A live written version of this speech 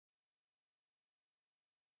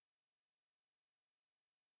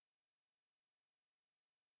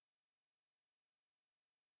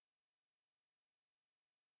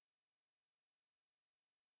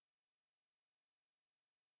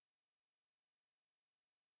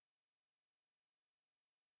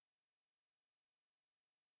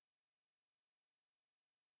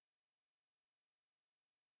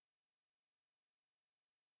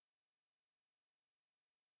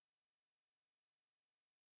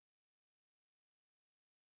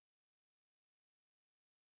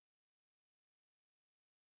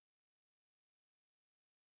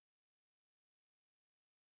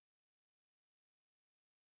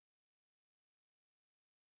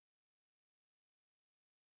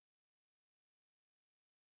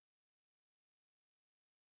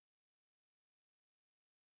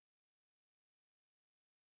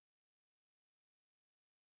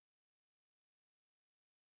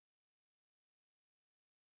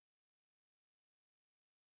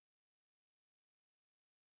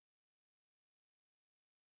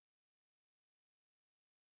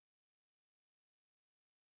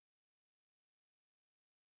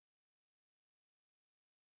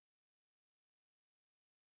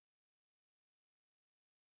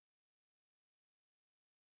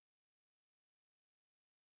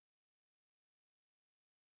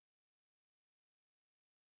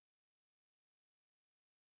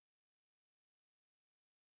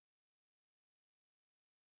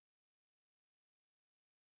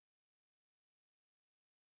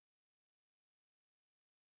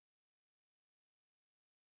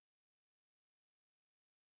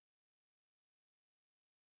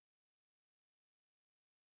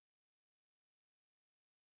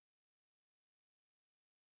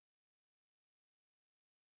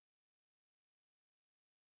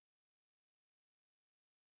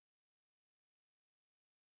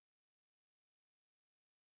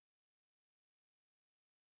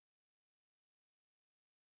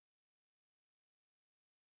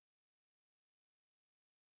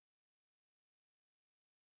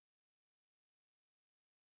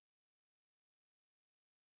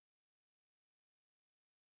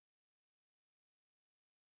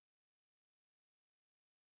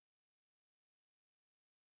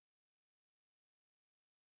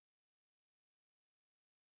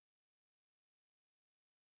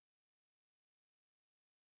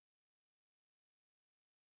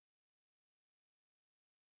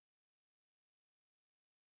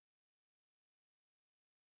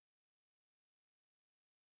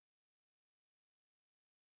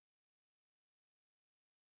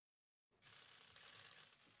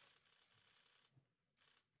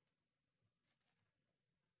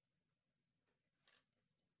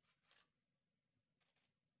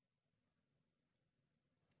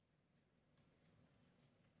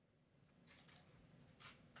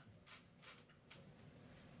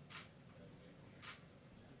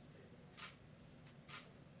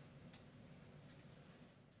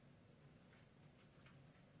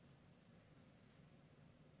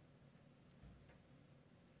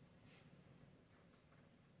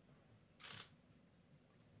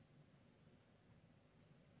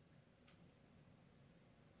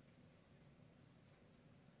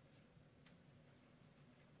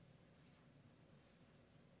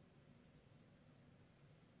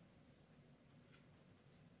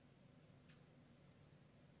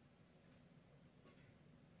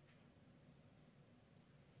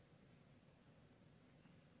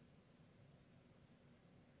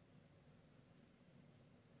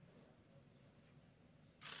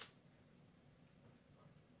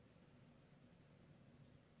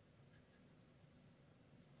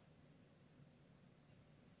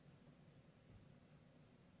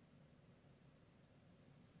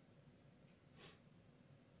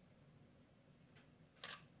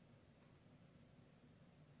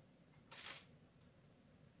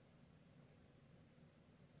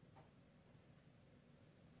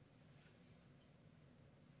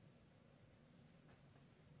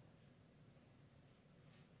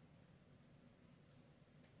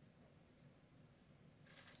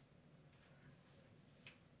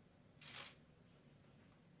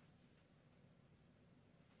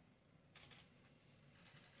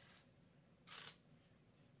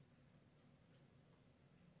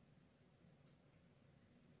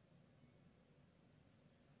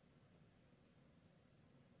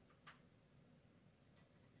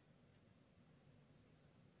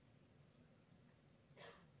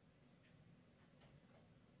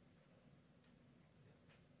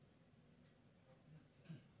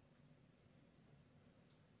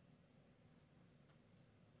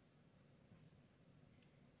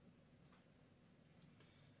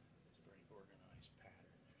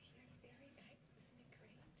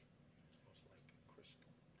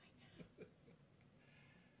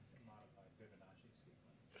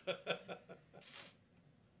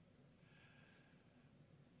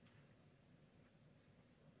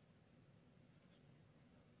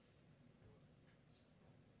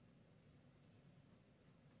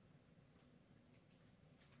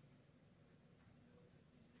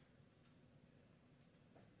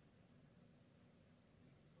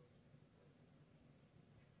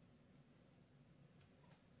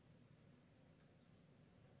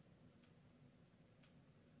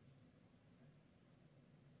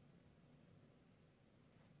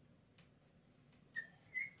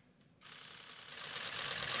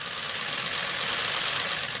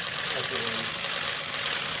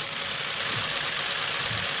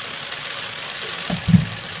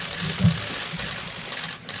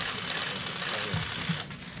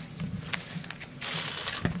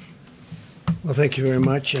Well, thank you very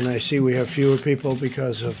much. And I see we have fewer people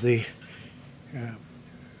because of the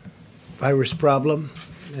virus problem.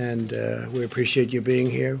 And we appreciate you being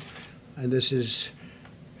here. And this is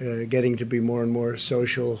getting to be more and more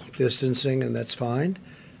social distancing, and that's fine.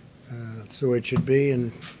 That's the way it should be.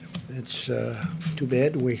 And it's too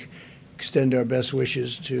bad. We extend our best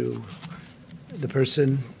wishes to the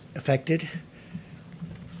person affected.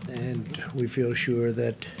 And we feel sure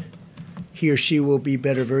that he or she will be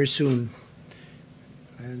better very soon.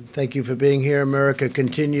 And thank you for being here. America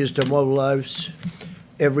continues to mobilize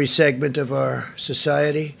every segment of our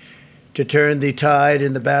society to turn the tide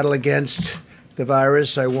in the battle against the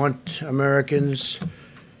virus. I want Americans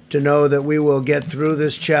to know that we will get through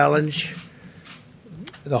this challenge.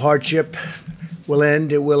 The hardship will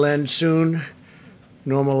end. It will end soon.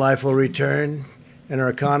 Normal life will return, and our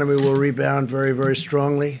economy will rebound very, very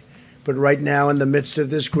strongly. But right now, in the midst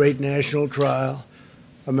of this great national trial,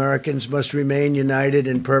 Americans must remain united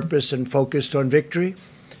in purpose and focused on victory.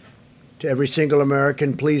 To every single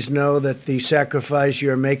American, please know that the sacrifice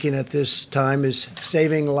you're making at this time is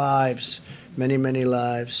saving lives, many, many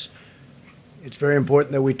lives. It's very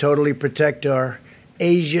important that we totally protect our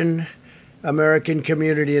Asian American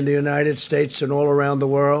community in the United States and all around the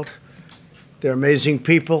world. They're amazing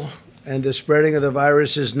people, and the spreading of the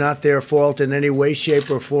virus is not their fault in any way,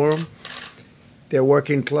 shape, or form. They're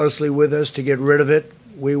working closely with us to get rid of it.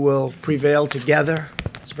 We will prevail together.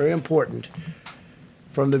 It's very important.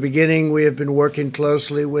 From the beginning, we have been working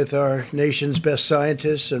closely with our nation's best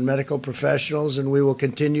scientists and medical professionals, and we will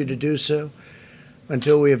continue to do so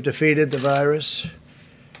until we have defeated the virus.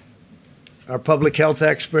 Our public health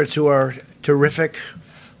experts, who are terrific,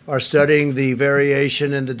 are studying the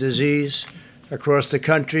variation in the disease across the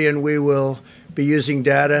country, and we will be using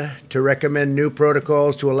data to recommend new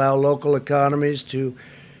protocols to allow local economies to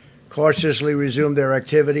cautiously resume their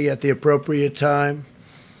activity at the appropriate time.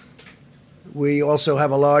 We also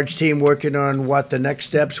have a large team working on what the next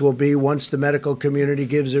steps will be once the medical community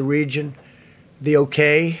gives a region the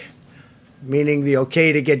okay, meaning the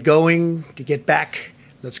okay to get going, to get back.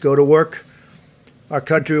 Let's go to work. Our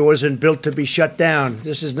country wasn't built to be shut down.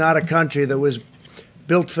 This is not a country that was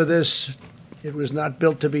built for this. It was not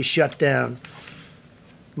built to be shut down.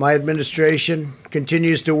 My administration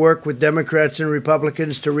continues to work with Democrats and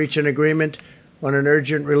Republicans to reach an agreement on an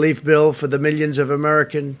urgent relief bill for the millions of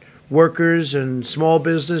American workers and small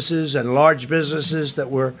businesses and large businesses that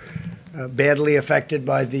were badly affected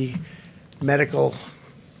by the medical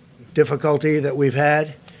difficulty that we've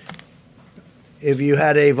had. If you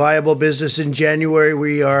had a viable business in January,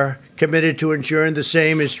 we are committed to ensuring the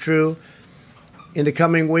same is true in the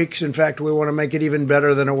coming weeks. In fact, we want to make it even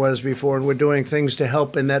better than it was before, and we're doing things to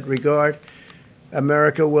help in that regard.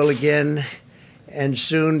 America will again and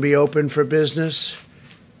soon be open for business,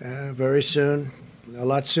 very soon, a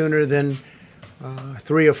lot sooner than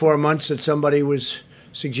 3 or 4 months that somebody was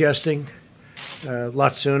suggesting, a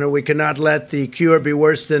lot sooner. We cannot let the cure be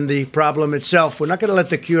worse than the problem itself. We're not going to let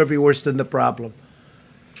the cure be worse than the problem.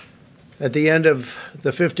 At the end of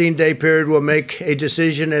the 15-day period, we'll make a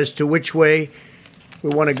decision as to which way we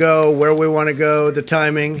want to go, where we want to go, the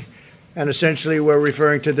timing, and essentially we're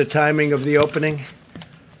referring to the timing of the opening,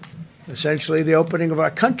 essentially the opening of our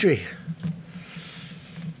country,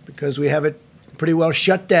 because we have it pretty well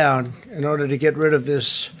shut down in order to get rid of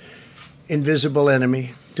this invisible enemy.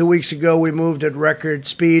 2 weeks ago, we moved at record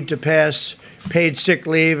speed to pass paid sick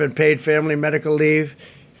leave and paid family medical leave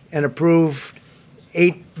and approved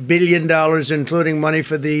 $8 billion, including money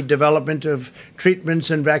for the development of treatments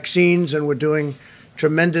and vaccines, and we're doing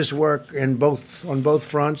tremendous work on both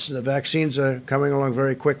fronts. The vaccines are coming along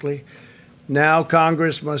very quickly. Now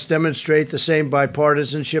Congress must demonstrate the same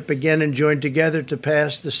bipartisanship again and join together to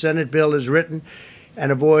pass the Senate bill as written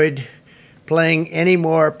and avoid playing any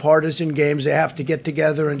more partisan games. They have to get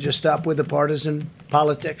together and just stop with the partisan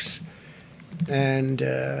politics. And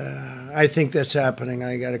I think that's happening.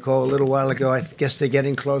 I got a call a little while ago. I guess they're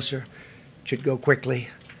getting closer. It should go quickly.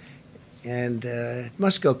 And it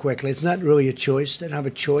must go quickly. It's not really a choice. They don't have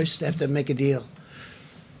a choice. They have to make a deal.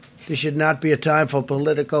 This should not be a time for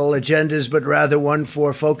political agendas, but rather one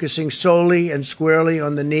for focusing solely and squarely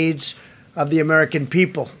on the needs of the American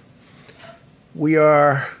people. We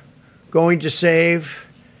are going to save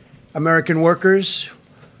American workers,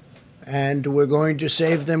 and we're going to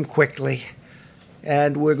save them quickly.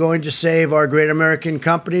 And we're going to save our great American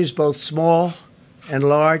companies, both small and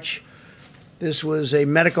large. This was a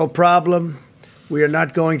medical problem. We are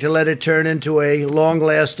not going to let it turn into a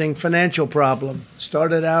long-lasting financial problem.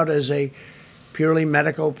 Started out as a purely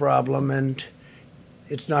medical problem, and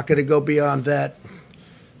it's not going to go beyond that.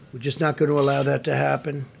 We're just not going to allow that to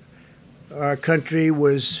happen. Our country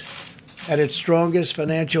was at its strongest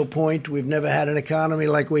financial point. We've never had an economy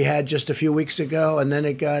like we had just a few weeks ago, and then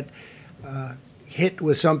it got hit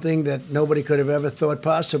with something that nobody could have ever thought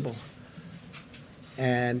possible.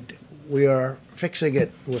 And we are fixing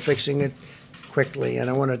it. We're fixing it quickly. And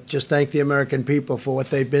I want to just thank the American people for what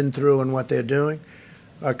they've been through and what they're doing.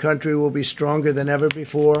 Our country will be stronger than ever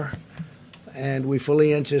before, and we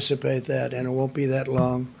fully anticipate that, and it won't be that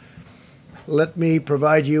long. Let me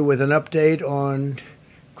provide you with an update on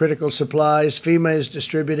critical supplies. FEMA is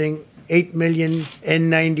distributing 8 million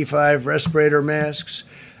N95 respirator masks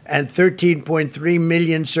and 13.3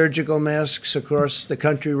 million surgical masks across the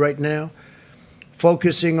country right now.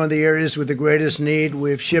 Focusing on the areas with the greatest need,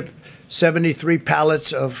 we've shipped 73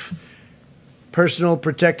 pallets of personal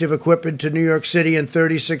protective equipment to New York City and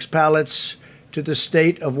 36 pallets to the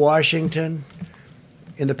state of Washington.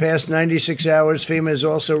 In the past 96 hours, FEMA has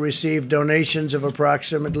also received donations of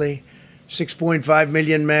approximately 6.5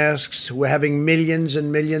 million masks. We're having millions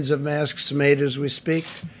and millions of masks made as we speak,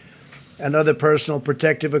 and other personal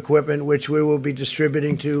protective equipment, which we will be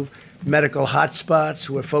distributing to medical hotspots.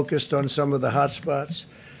 We're focused on some of the hotspots.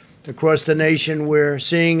 Across the nation, we're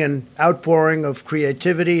seeing an outpouring of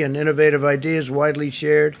creativity and innovative ideas widely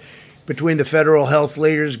shared between the federal health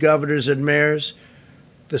leaders, governors, and mayors,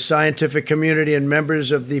 the scientific community, and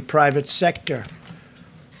members of the private sector.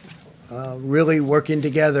 Really working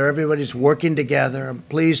together. Everybody's working together. I'm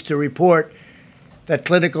pleased to report that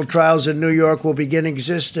clinical trials in New York will begin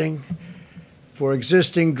existing for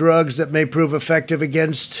existing drugs that may prove effective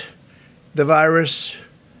against the virus.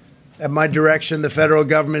 At my direction, the federal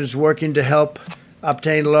government is working to help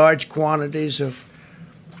obtain large quantities of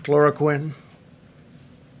chloroquine.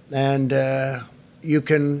 And you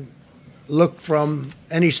can look from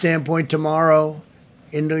any standpoint tomorrow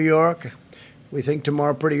in New York. We think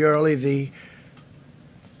tomorrow pretty early, the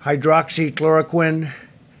hydroxychloroquine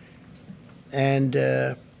and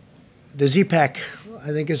the Z-Pak, I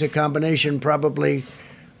think, is a combination, probably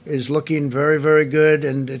is looking very, very good,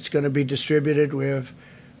 and it's going to be distributed. We have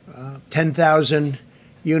 10,000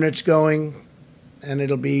 units going, and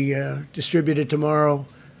it'll be distributed tomorrow.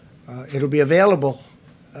 It'll be available,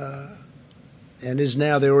 and is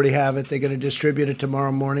now. They already have it. They're going to distribute it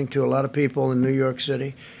tomorrow morning to a lot of people in New York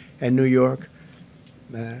City and New York.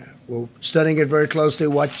 We're studying it very closely,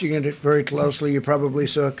 watching it very closely. You probably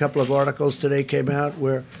saw a couple of articles today came out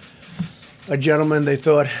where a gentleman, they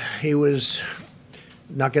thought he was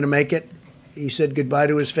not going to make it. He said goodbye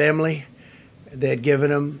to his family. They had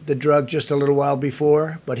given him the drug just a little while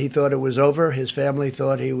before, but he thought it was over. His family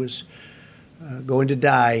thought he was going to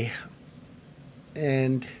die.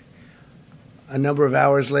 And a number of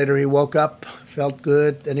hours later, he woke up, felt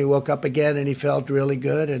good. Then he woke up again, and he felt really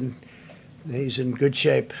good, and he's in good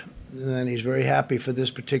shape. And he's very happy for this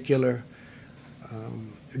particular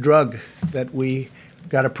drug that we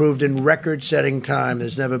got approved in record-setting time.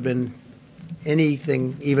 There's never been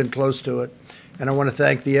anything even close to it. And I want to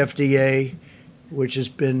thank the FDA, which has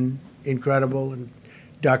been incredible, and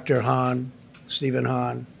Dr. Hahn, Stephen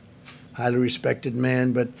Hahn, highly respected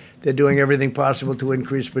man, but they're doing everything possible to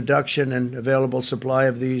increase production and available supply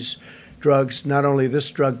of these drugs, not only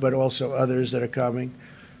this drug, but also others that are coming.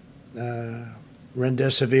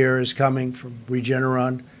 Remdesivir is coming from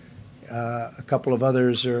Regeneron. A couple of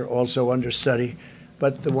others are also under study.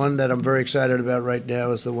 But the one that I'm very excited about right now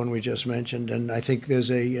is the one we just mentioned. And I think there's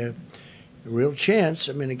a real chance.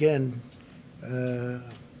 I mean, again,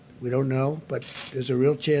 we don't know, but there's a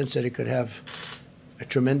real chance that it could have a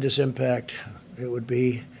tremendous impact. It would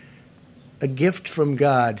be a gift from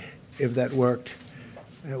God if that worked.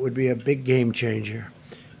 It would be a big game changer.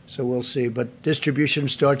 So we'll see. But distribution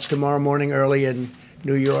starts tomorrow morning early in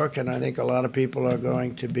New York, and I think a lot of people are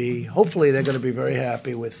going to be, hopefully they're going to be very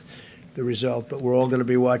happy with the result, but we're all going to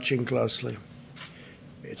be watching closely.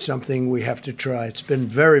 it's something we have to try. It's been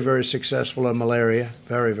very, very successful in malaria,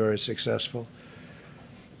 very, very successful.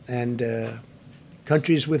 And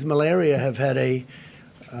countries with malaria have had a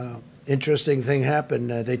interesting thing happen.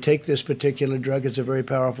 They take this particular drug. It's a very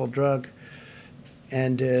powerful drug.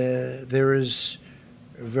 And there is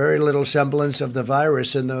very little semblance of the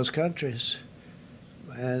virus in those countries.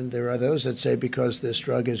 And there are those that say because this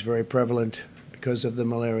drug is very prevalent because of the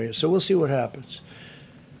malaria. So we'll see what happens.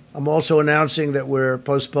 I'm also announcing that we're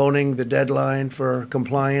postponing the deadline for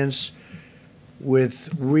compliance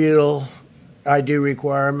with real ID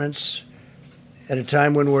requirements at a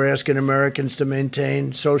time when we're asking Americans to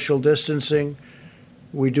maintain social distancing.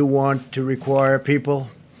 We do want to require people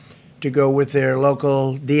to go with their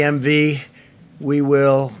local DMV. We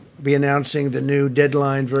will be announcing the new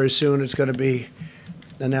deadline very soon. It's going to be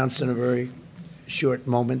announced in a very short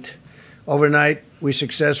moment. Overnight, we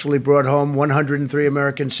successfully brought home 103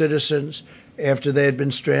 American citizens after they had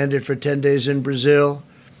been stranded for 10 days in Brazil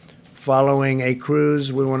following a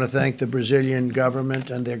cruise. We want to thank the Brazilian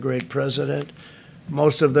government and their great president.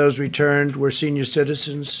 Most of those returned were senior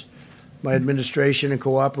citizens. My administration, in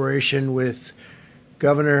cooperation with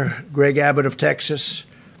Governor Greg Abbott of Texas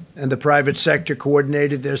and the private sector,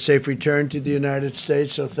 coordinated their safe return to the United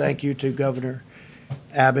States. So thank you to Governor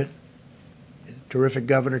Abbott. Terrific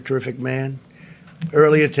governor, terrific man.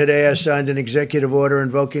 Earlier today, I signed an executive order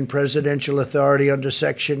invoking presidential authority under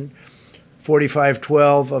Section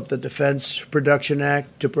 4512 of the Defense Production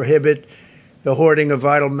Act to prohibit the hoarding of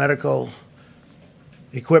vital medical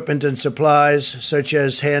equipment and supplies, such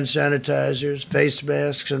as hand sanitizers, face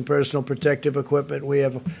masks, and personal protective equipment. We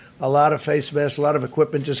have a lot of face masks, a lot of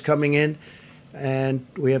equipment just coming in, and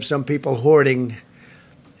we have some people hoarding.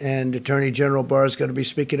 And Attorney General Barr is going to be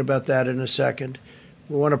speaking about that in a second.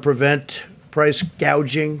 We want to prevent price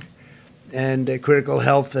gouging, and critical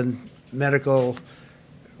health and medical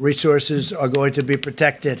resources are going to be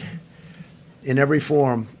protected in every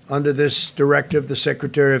form. Under this directive, the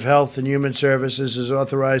Secretary of Health and Human Services is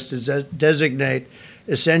authorized to designate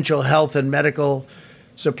essential health and medical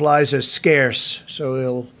supplies as scarce. So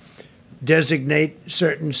he'll designate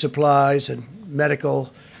certain supplies and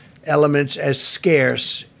medical elements as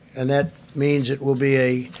scarce, and that means it will be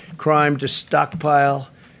a crime to stockpile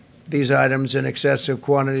these items in excessive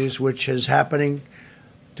quantities, which is happening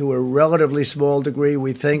to a relatively small degree,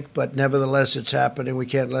 we think, but nevertheless it's happening. We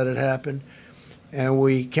can't let it happen. And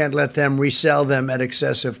we can't let them resell them at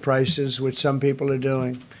excessive prices, which some people are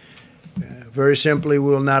doing. Very simply,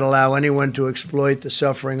 we will not allow anyone to exploit the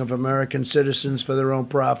suffering of American citizens for their own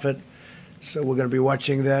profit. So we're going to be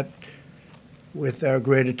watching that with our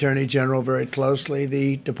great Attorney General very closely.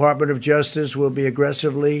 The Department of Justice will be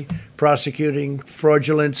aggressively prosecuting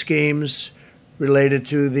fraudulent schemes related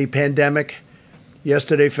to the pandemic.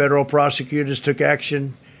 Yesterday, federal prosecutors took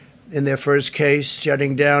action in their first case,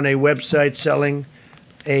 shutting down a website selling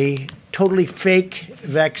a totally fake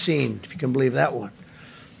vaccine, if you can believe that one.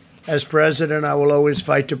 As president, I will always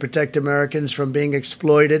fight to protect Americans from being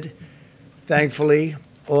exploited. Thankfully,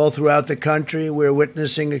 all throughout the country, we're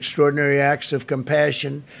witnessing extraordinary acts of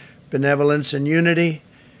compassion, benevolence, and unity.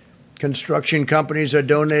 Construction companies are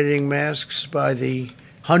donating masks by the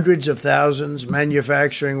hundreds of thousands.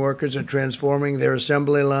 Manufacturing workers are transforming their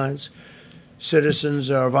assembly lines.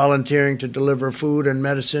 Citizens are volunteering to deliver food and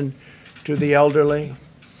medicine to the elderly.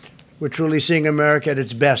 We're truly seeing America at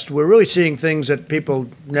its best. We're really seeing things that people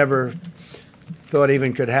never thought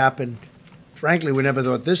even could happen. Frankly, we never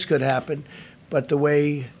thought this could happen. But the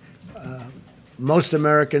way most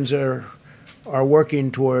Americans are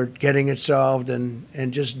working toward getting it solved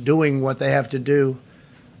and just doing what they have to do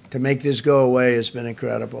to make this go away has been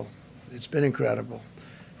incredible. It's been incredible.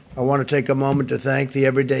 I want to take a moment to thank the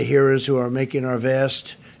everyday heroes who are making our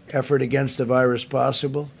vast effort against the virus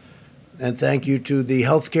possible. And thank you to the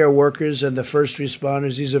healthcare workers and the first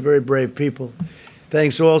responders. These are very brave people.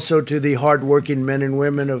 Thanks also to the hardworking men and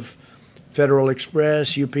women of Federal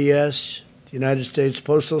Express, UPS, the United States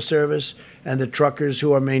Postal Service, and the truckers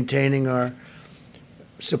who are maintaining our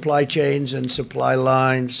supply chains and supply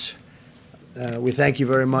lines. We thank you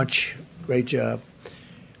very much. Great job.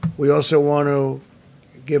 We also want to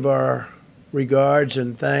give our regards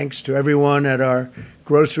and thanks to everyone at our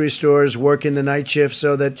grocery stores working the night shift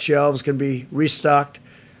so that shelves can be restocked,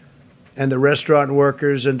 and the restaurant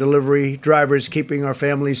workers and delivery drivers keeping our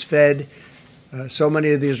families fed. So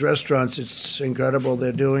many of these restaurants, it's incredible.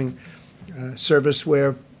 They're doing service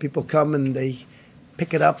where people come and they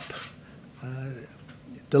pick it up,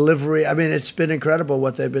 delivery. I mean, it's been incredible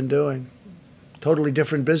what they've been doing. Totally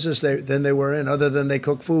different business than they were in, other than they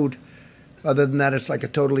cook food. Other than that, it's like a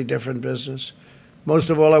totally different business.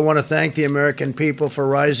 Most of all, I want to thank the American people for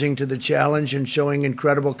rising to the challenge and showing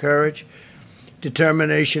incredible courage,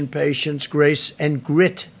 determination, patience, grace, and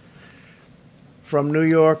grit. From New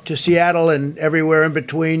York to Seattle and everywhere in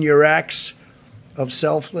between, your acts of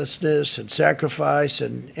selflessness and sacrifice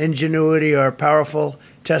and ingenuity are a powerful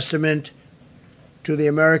testament to the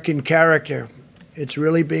American character. It's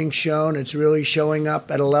really being shown. It's really showing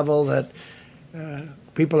up at a level that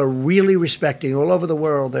people are really respecting. All over the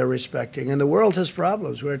world, they're respecting. And the world has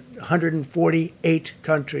problems. We're at 148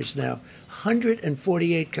 countries now.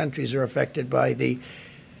 148 countries are affected by the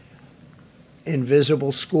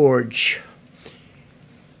invisible scourge.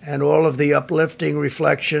 And all of the uplifting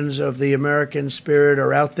reflections of the American spirit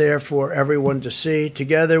are out there for everyone to see.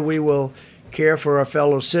 Together, we will care for our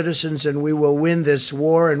fellow citizens, and we will win this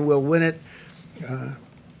war, and we'll win it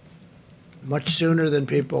much sooner than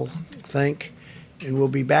people think. And we'll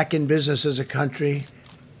be back in business as a country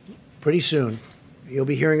pretty soon. You'll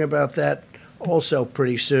be hearing about that also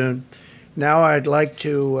pretty soon. Now I'd like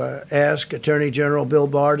to ask Attorney General Bill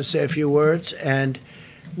Barr to say a few words, and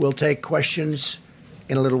we'll take questions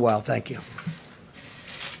in a little while. Thank you.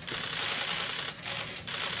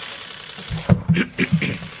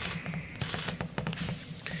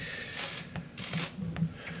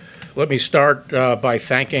 Let me start by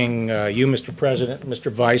thanking you, Mr. President,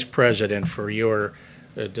 Mr. Vice President, for your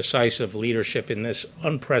decisive leadership in this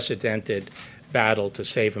unprecedented battle to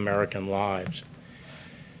save American lives.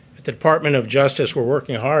 At the Department of Justice, we're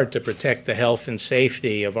working hard to protect the health and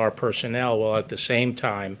safety of our personnel while at the same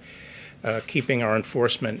time keeping our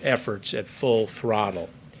enforcement efforts at full throttle.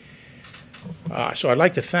 So I'd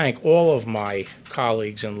like to thank all of my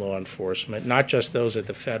colleagues in law enforcement, not just those at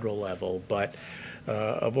the federal level, but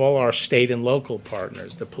of all our state and local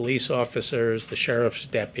partners, the police officers, the sheriff's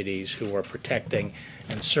deputies who are protecting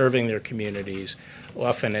and serving their communities,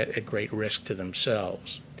 often at great risk to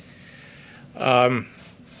themselves.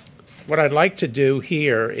 What I'd like to do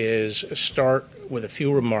here is start with a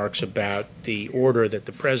few remarks about the order that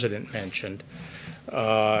the President mentioned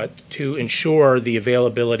to ensure the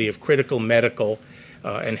availability of critical medical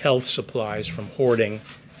and health supplies from hoarding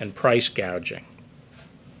and price gouging.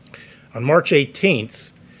 On March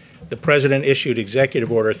 18th, the President issued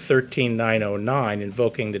Executive Order 13909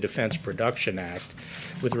 invoking the Defense Production Act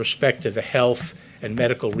with respect to the health and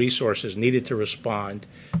medical resources needed to respond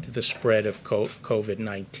to the spread of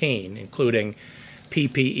COVID-19, including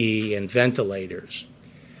PPE and ventilators.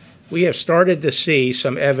 We have started to see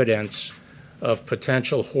some evidence of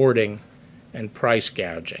potential hoarding and price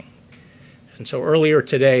gouging. And so earlier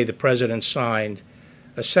today, the President signed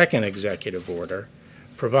a second executive order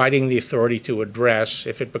providing the authority to address,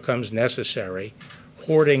 if it becomes necessary,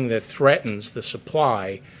 hoarding that threatens the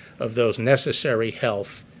supply of those necessary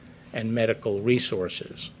health and medical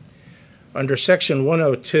resources. Under Section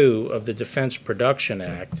 102 of the Defense Production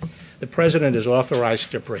Act, the President is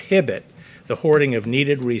authorized to prohibit the hoarding of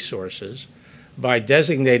needed resources by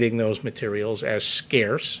designating those materials as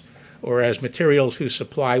scarce or as materials whose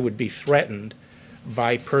supply would be threatened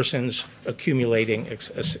by persons accumulating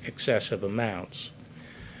excessive amounts.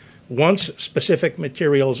 Once specific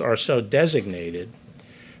materials are so designated,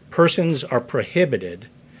 persons are prohibited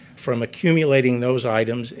from accumulating those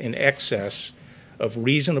items in excess of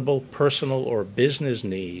reasonable personal or business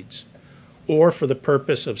needs, or for the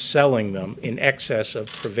purpose of selling them in excess of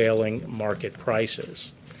prevailing market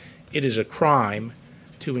prices. It is a crime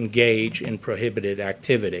to engage in prohibited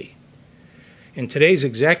activity. In today's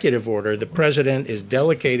executive order, the President is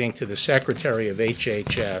delegating to the Secretary of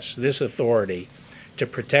HHS this authority to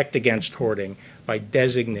protect against hoarding by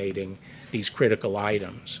designating these critical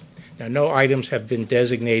items. Now, no items have been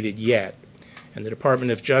designated yet, and the Department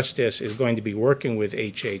of Justice is going to be working with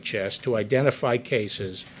HHS to identify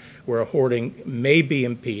cases where hoarding may be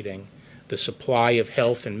impeding the supply of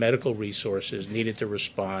health and medical resources needed to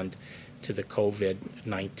respond to the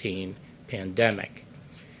COVID-19 pandemic.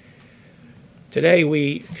 Today,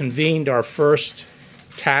 we convened our first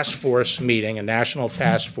task force meeting, a national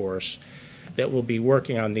task force that will be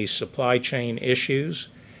working on these supply chain issues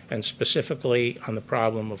and specifically on the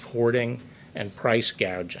problem of hoarding and price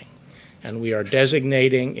gouging. And we are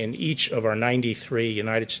designating in each of our 93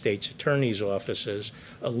 United States Attorney's offices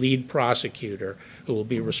a lead prosecutor who will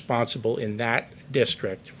be responsible in that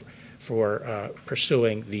district for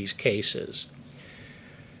pursuing these cases.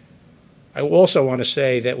 I also want to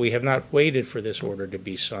say that we have not waited for this order to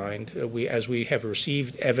be signed. As we have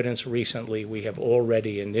received evidence recently, we have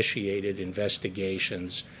already initiated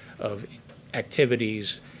investigations of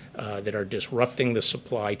activities that are disrupting the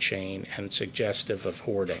supply chain and suggestive of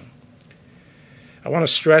hoarding. I want to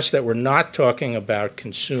stress that we're not talking about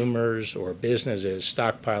consumers or businesses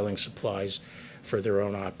stockpiling supplies for their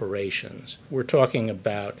own operations. We're talking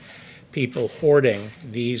about people hoarding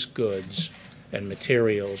these goods and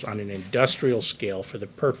materials on an industrial scale for the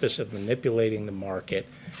purpose of manipulating the market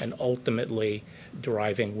and ultimately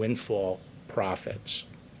deriving windfall profits.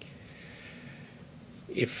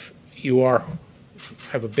 If you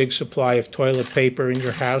have a big supply of toilet paper in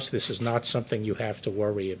your house, this is not something you have to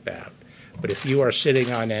worry about. But if you are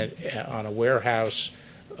sitting on a warehouse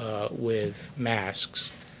with masks,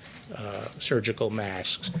 surgical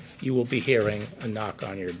masks, you will be hearing a knock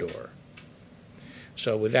on your door.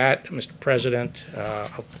 So with that, Mr. President,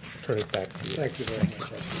 I'll turn it back to you. Thank you very much.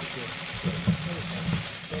 I appreciate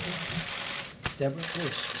it. Deborah,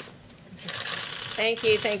 please. Thank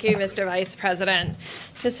you, Mr. Vice President.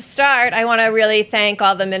 To start, I want to really thank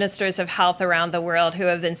all the ministers of health around the world who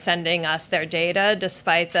have been sending us their data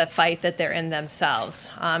despite the fight that they're in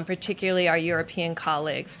themselves, particularly our European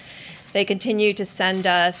colleagues. They continue to send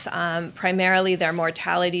us primarily their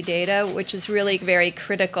mortality data, which is really very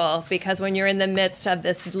critical because when you're in the midst of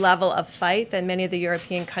this level of fight that many of the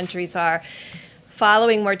European countries are,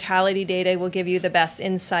 following mortality data will give you the best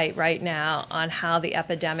insight right now on how the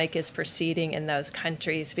epidemic is proceeding in those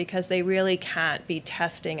countries because they really can't be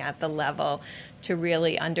testing at the level to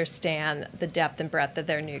really understand the depth and breadth of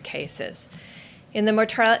their new cases. In the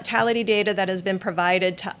mortality data that has been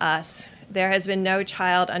provided to us, there has been no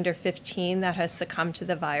child under 15 that has succumbed to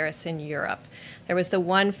the virus in Europe. There was the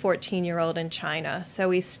one 14-year-old in China. So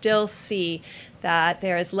we still see that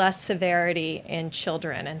there is less severity in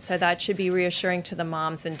children. And so that should be reassuring to the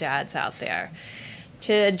moms and dads out there.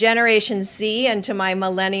 To Generation Z and to my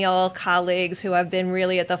millennial colleagues who have been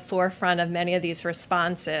really at the forefront of many of these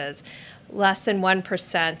responses, less than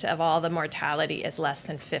 1% of all the mortality is less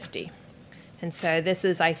than 50. And so this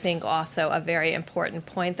is, I think, also a very important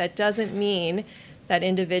point. That doesn't mean that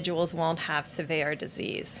individuals won't have severe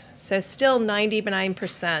disease. So still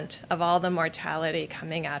 99% of all the mortality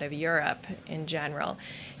coming out of Europe in general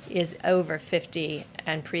is over 50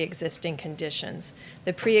 and pre-existing conditions.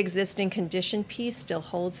 The pre-existing condition piece still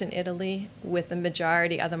holds in Italy, with the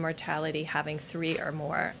majority of the mortality having 3 or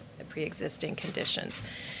more pre-existing conditions.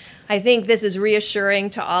 I think this is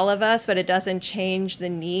reassuring to all of us, but it doesn't change the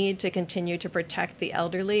need to continue to protect the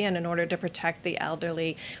elderly. And in order to protect the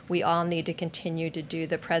elderly, we all need to continue to do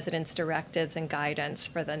the President's directives and guidance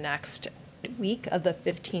for the next week of the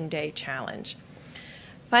 15-day challenge.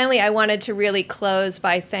 Finally, I wanted to really close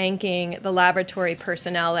by thanking the laboratory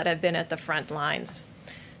personnel that have been at the front lines.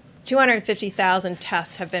 250,000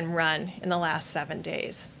 tests have been run in the last 7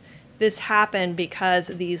 days. This happened because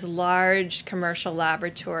these large commercial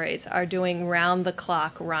laboratories are doing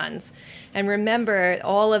round-the-clock runs. And remember,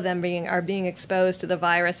 all of them are being exposed to the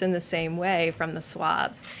virus in the same way from the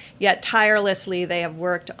swabs. Yet tirelessly, they have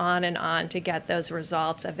worked on and on to get those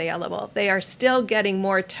results available. They are still getting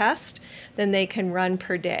more tests than they can run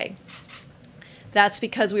per day. That's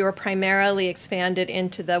because we were primarily expanded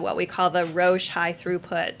into what we call the Roche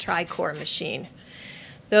high-throughput tri-core machine.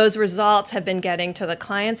 Those results have been getting to the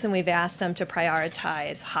clients, and we've asked them to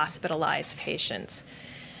prioritize hospitalized patients.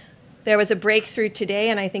 There was a breakthrough today,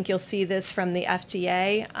 and I think you'll see this from the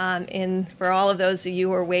FDA, for all of those of you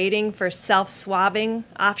who are waiting for self-swabbing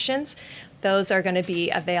options. Those are going to be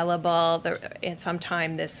available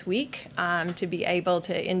sometime this week to be able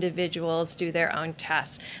to individuals do their own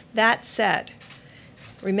tests. That said,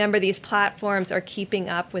 remember, these platforms are keeping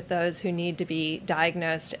up with those who need to be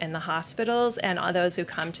diagnosed in the hospitals and those who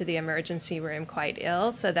come to the emergency room quite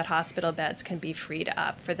ill so that hospital beds can be freed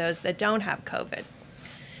up for those that don't have COVID.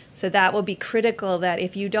 So that will be critical that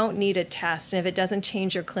if you don't need a test and if it doesn't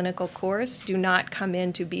change your clinical course, do not come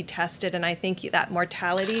in to be tested. And I think that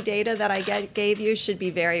mortality data that I gave you should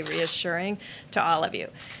be very reassuring to all of you.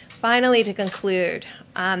 Finally, to conclude,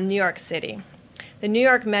 New York City. The New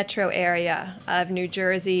York metro area of New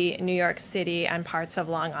Jersey, New York City, and parts of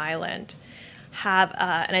Long Island have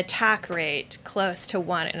an attack rate close to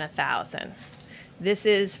 1 in 1,000. This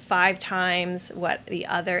is 5 times what the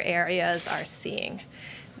other areas are seeing.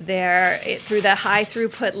 Through the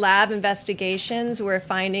high-throughput lab investigations, we're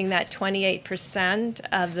finding that 28%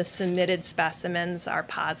 of the submitted specimens are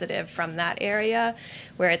positive from that area,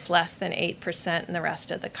 where it's less than 8% in the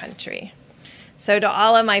rest of the country. So to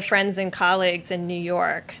all of my friends and colleagues in New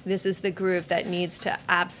York, this is the group that needs to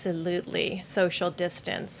absolutely social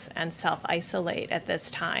distance and self-isolate at this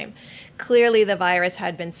time. Clearly, the virus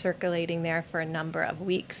had been circulating there for a number of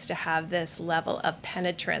weeks to have this level of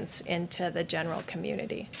penetrance into the general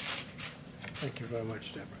community. Thank you very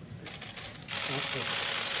much, Deborah.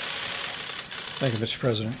 Thank you, Mr.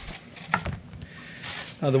 President.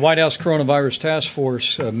 The White House Coronavirus Task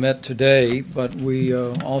Force met today, but we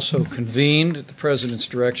also convened, at the President's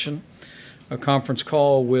direction, a conference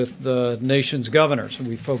call with the nation's governors. And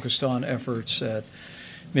we focused on efforts at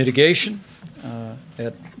mitigation,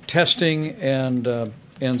 at testing, and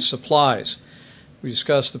supplies. We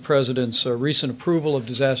discussed the President's recent approval of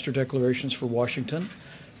disaster declarations for Washington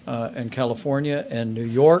and California and New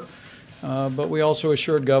York. But we also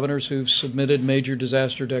assured governors who've submitted major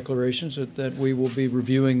disaster declarations that we will be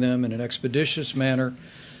reviewing them in an expeditious manner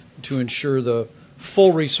to ensure the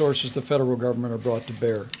full resources the federal government are brought to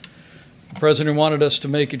bear. The President wanted us to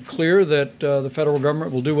make it clear that the federal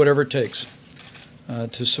government will do whatever it takes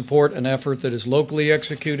to support an effort that is locally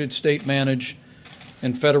executed, state managed,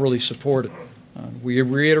 and federally supported. We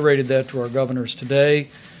reiterated that to our governors today,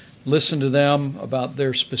 listened to them about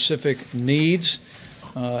their specific needs,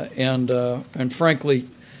 and frankly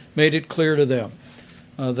made it clear to them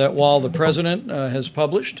that while the President has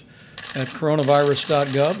published at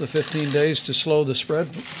coronavirus.gov the 15 days to slow the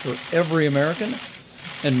spread for every American,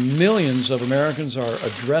 and millions of Americans are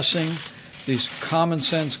addressing these common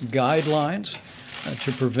sense guidelines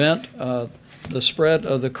to prevent the spread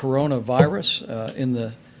of the coronavirus in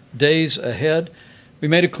the days ahead, we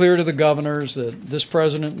made it clear to the governors that this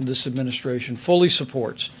President and this administration fully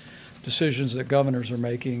supports decisions that governors are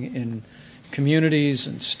making in communities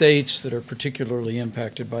and states that are particularly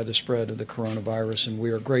impacted by the spread of the coronavirus, and we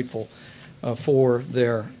are grateful for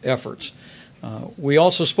their efforts. We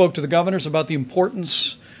also spoke to the governors about the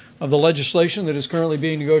importance of the legislation that is currently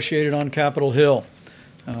being negotiated on Capitol Hill,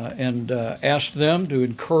 and asked them to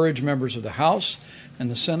encourage members of the House and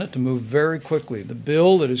the Senate to move very quickly. The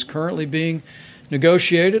bill that is currently being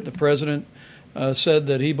negotiated, the President said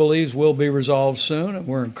that he believes will be resolved soon, and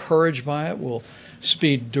we're encouraged by it. We'll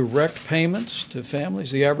speed direct payments to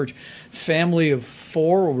families. The average family of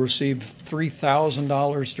 4 will receive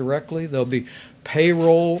 $3,000 directly. There'll be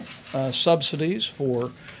payroll subsidies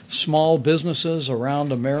for small businesses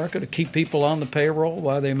around America to keep people on the payroll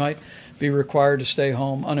while they might be required to stay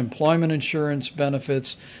home, unemployment insurance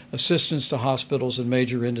benefits, assistance to hospitals and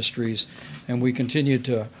major industries. And we continue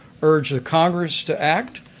to urge the Congress to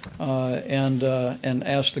act and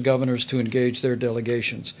ask the governors to engage their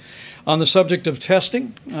delegations. On the subject of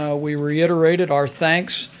testing, we reiterated our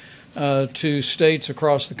thanks to states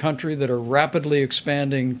across the country that are rapidly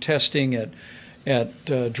expanding testing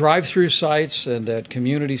at drive-through sites and at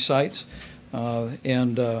community sites.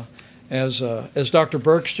 As Dr.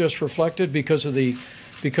 Birx just reflected, because of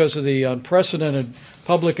the unprecedented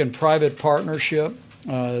public and private partnership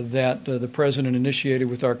that the President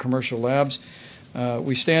initiated with our commercial labs,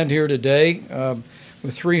 we stand here today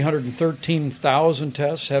with 313,000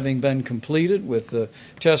 tests having been completed, with the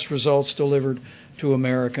test results delivered to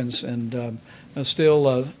Americans, and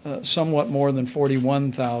still somewhat more than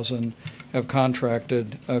 41,000 have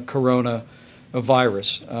contracted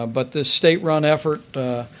coronavirus. But this state-run effort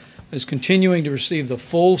is continuing to receive the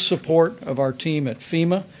full support of our team at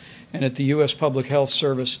FEMA and at the U.S. Public Health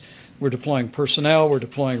Service. We're deploying personnel, we're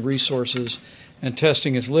deploying resources, and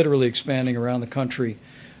testing is literally expanding around the country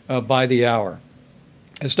by the hour.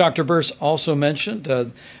 As Dr. Birx also mentioned,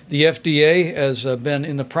 the FDA has been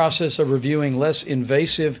in the process of reviewing less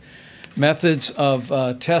invasive methods of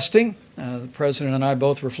testing. The President and I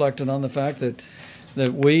both reflected on the fact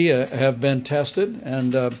that we have been tested,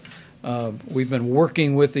 and we've been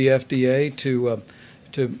working with the FDA to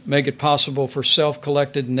make it possible for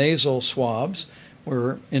self-collected nasal swabs,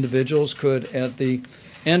 where individuals could, at the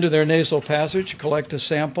end of their nasal passage, collect a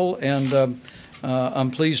sample. And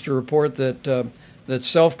I'm pleased to report that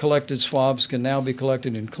self-collected swabs can now be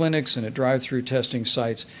collected in clinics and at drive-through testing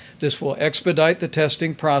sites. This will expedite the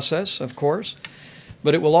testing process, of course,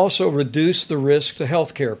 but it will also reduce the risk to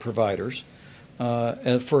healthcare providers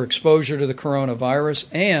for exposure to the coronavirus,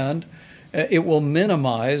 and it will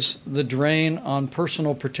minimize the drain on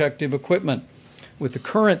personal protective equipment. With the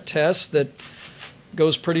current test that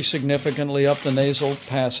goes pretty significantly up the nasal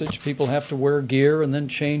passage, people have to wear gear and then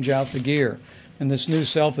change out the gear. And this new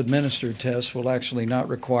self-administered test will actually not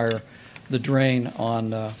require the drain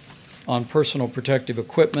on personal protective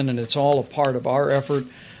equipment, and it's all a part of our effort,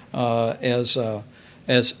 as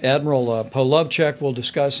Admiral Polovchek will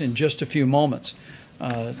discuss in just a few moments,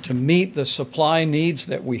 to meet the supply needs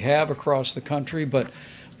that we have across the country, but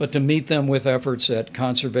to meet them with efforts at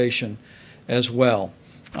conservation as well.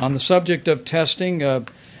 On the subject of testing,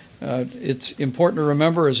 it's important to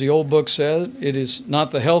remember, as the old book said, it is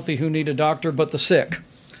not the healthy who need a doctor, but the sick.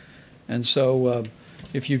 And so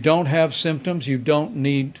if you don't have symptoms, you don't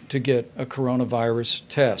need to get a coronavirus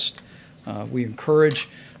test. We encourage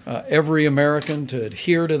every American to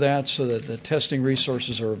adhere to that so that the testing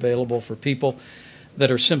resources are available for people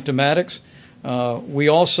that are symptomatics. We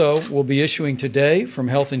also will be issuing today from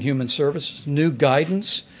Health and Human Services new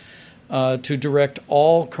guidance to direct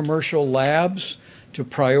all commercial labs to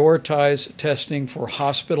prioritize testing for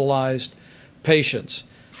hospitalized patients.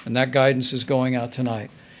 And that guidance is going out tonight.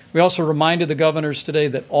 We also reminded the governors today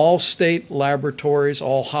that all state laboratories,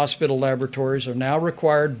 all hospital laboratories, are now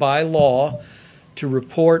required by law to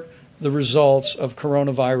report the results of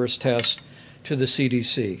coronavirus tests to the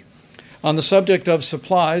CDC. On the subject of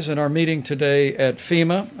supplies, in our meeting today at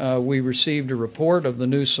FEMA, we received a report of the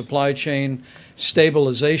new Supply Chain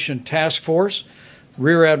Stabilization Task Force.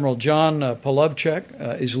 Rear Admiral John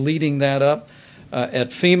Polovchek is leading that up at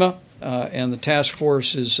FEMA, and the task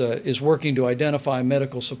force is working to identify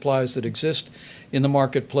medical supplies that exist in the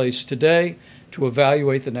marketplace today, to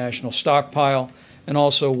evaluate the national stockpile, and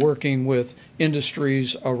also working with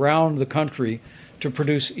industries around the country to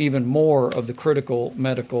produce even more of the critical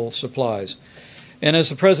medical supplies. And as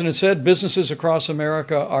the President said, businesses across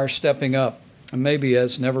America are stepping up, and maybe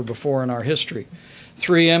as never before in our history.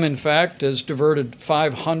 3M, in fact, has diverted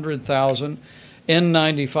 500,000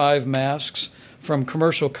 N95 masks from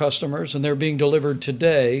commercial customers, and they're being delivered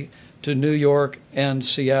today to New York and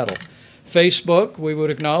Seattle. Facebook, we would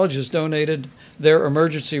acknowledge, has donated their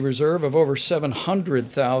emergency reserve of over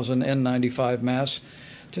 700,000 N95 masks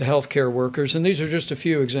to healthcare workers, and these are just a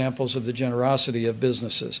few examples of the generosity of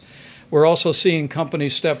businesses. We're also seeing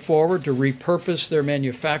companies step forward to repurpose their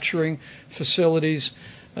manufacturing facilities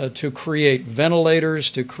to create ventilators,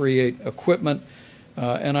 to create equipment,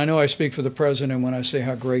 and I know I speak for the President when I say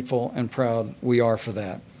how grateful and proud we are for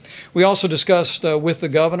that. We also discussed with the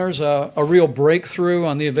governors a real breakthrough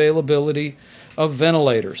on the availability of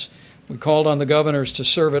ventilators. We called on the governors to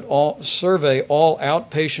survey all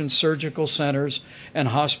outpatient surgical centers and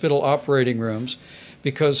hospital operating rooms,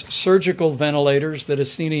 because surgical ventilators that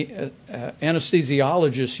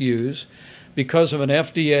anesthesiologists use, because of an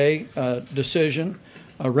FDA decision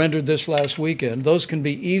rendered this last weekend, those can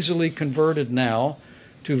be easily converted now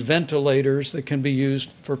to ventilators that can be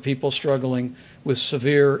used for people struggling with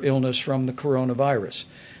severe illness from the coronavirus.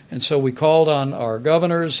 And so we called on our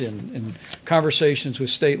governors in conversations with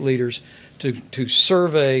state leaders to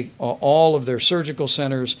survey all of their surgical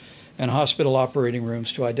centers and hospital operating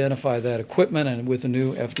rooms to identify that equipment, and with the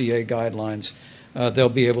new FDA guidelines, they'll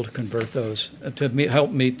be able to convert those to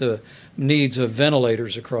help meet the needs of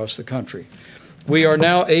ventilators across the country. We are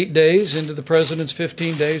now 8 days into the President's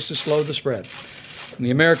 15 days to slow the spread. And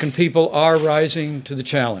the American people are rising to the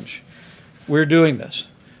challenge. We're doing this.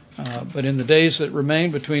 But in the days that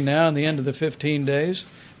remain between now and the end of the 15 days,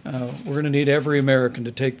 we're going to need every American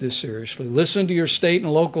to take this seriously. Listen to your state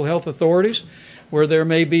and local health authorities, where there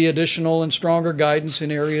may be additional and stronger guidance in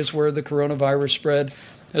areas where the coronavirus spread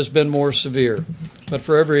has been more severe. But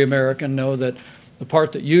for every American, know that the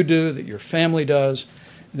part that you do, that your family does,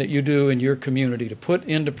 that you do in your community to put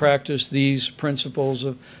into practice these principles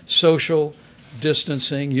of social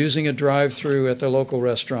distancing, using a drive-through at the local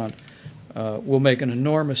restaurant, will make an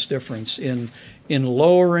enormous difference in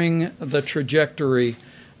lowering the trajectory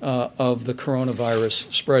of the coronavirus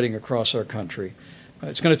spreading across our country.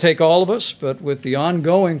 It's going to take all of us, but with the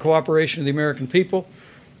ongoing cooperation of the American people,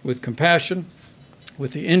 with compassion,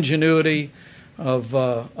 with the ingenuity of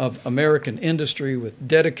American industry, with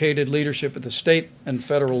dedicated leadership at the state and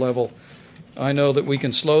federal level, I know that we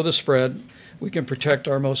can slow the spread, we can protect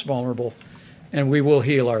our most vulnerable, and we will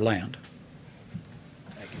heal our land.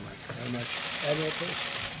 Thank you, Mike, very much. Admiral, please.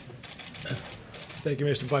 Thank you,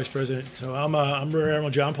 Mr. Vice President. So I'm Rear Admiral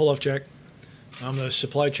John Polovchek. I'm the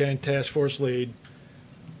Supply Chain Task Force lead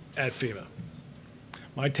at FEMA.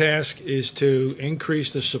 My task is to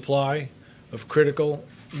increase the supply of critical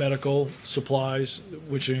medical supplies,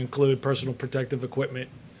 which include personal protective equipment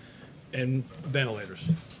and ventilators,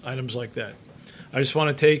 items like that. I just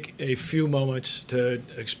want to take a few moments to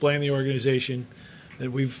explain the organization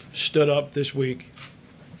that we've stood up this week,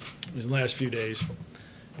 these last few days,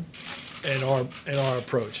 and our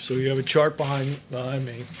approach. So you have a chart behind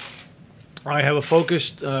me. I have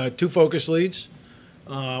two focus leads,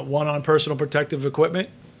 one on personal protective equipment,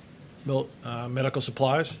 medical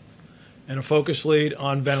supplies, and a focus lead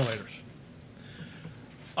on ventilators.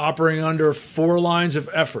 Operating under 4 lines of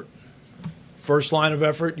effort. First line of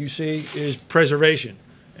effort you see is preservation,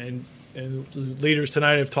 and the leaders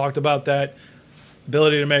tonight have talked about that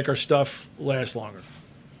ability to make our stuff last longer.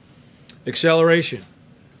 Acceleration.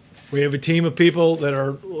 We have a team of people that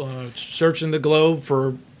are searching the globe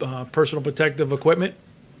for personal protective equipment,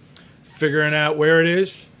 figuring out where it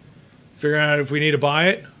is, figuring out if we need to buy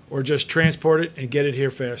it or just transport it and get it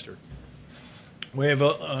here faster. We have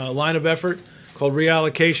a line of effort called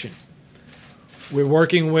reallocation. We're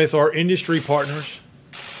working with our industry partners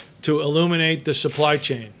to illuminate the supply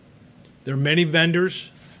chain. There are many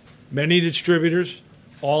vendors, many distributors,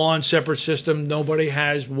 all on separate systems. Nobody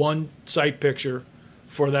has one site picture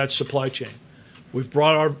for that supply chain. We've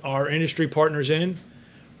brought our industry partners in.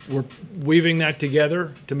 We're weaving that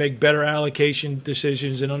together to make better allocation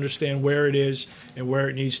decisions and understand where it is and where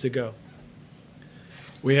it needs to go.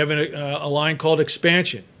 We have a line called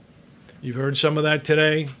expansion. You've heard some of that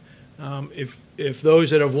today. If those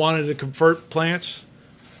that have wanted to convert plants,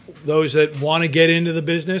 those that want to get into the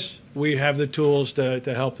business, we have the tools to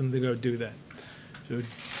help them to go do that. So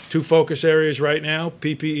 2 focus areas right now,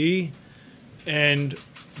 PPE and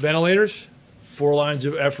ventilators. 4 lines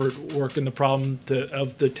of effort working the problem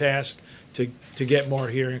of the task to get more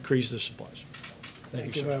here and increase the supplies.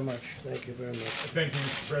 Thank you very much. Thank you very much. Thank you,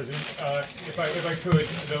 Mr. President. If I could,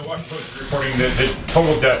 the Washington Post is reporting that the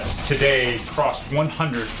total deaths today crossed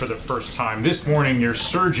 100 for the first time. This morning, your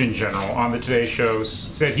Surgeon General on the Today Show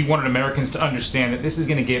said he wanted Americans to understand that this is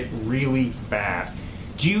going to get really bad.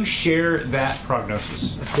 Do you share that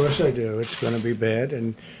prognosis? Of course I do. It's going to be bad,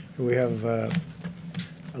 and we have a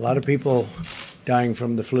lot of people dying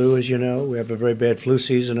from the flu, as you know. We have a very bad flu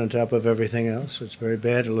season on top of everything else. It's very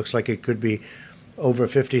bad. It looks like it could be over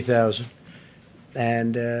 50,000.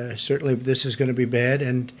 And certainly this is going to be bad,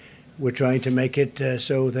 and we're trying to make it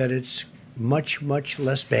so that it's much, much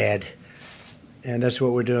less bad. And that's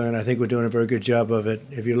what we're doing. I think we're doing a very good job of it.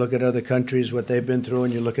 If you look at other countries, what they've been through,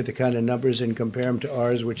 and you look at the kind of numbers and compare them to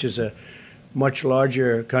ours, which is a much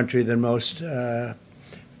larger country than most,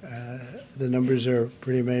 the numbers are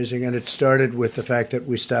pretty amazing. And it started with the fact that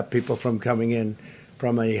we stopped people from coming in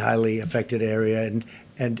from a highly affected area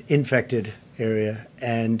and infected area,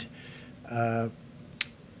 and that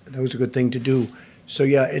was a good thing to do. So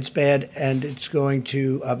yeah, it's bad, and it's going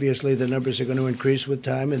to, obviously the numbers are going to increase with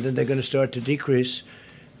time, and then they're going to start to decrease,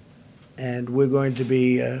 and we're going to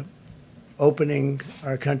be opening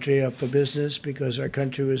our country up for business, because our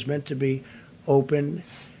country was meant to be open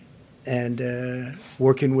and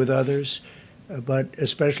working with others, but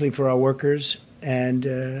especially for our workers. And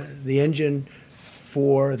the engine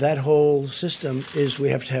for that whole system is we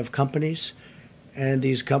have to have companies, and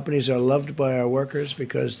these companies are loved by our workers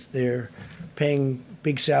because they're paying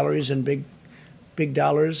big salaries and big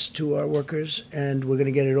dollars to our workers, and we're going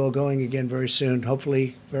to get it all going again very soon,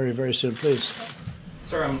 hopefully very, very soon. Please.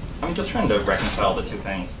 Sir, I'm just trying to reconcile the 2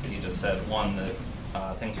 things that you just said. One,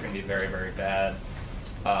 that things are going to be very, very bad,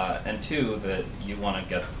 and 2, that you want to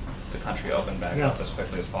get the country open back up as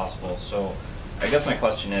quickly as possible. So I guess my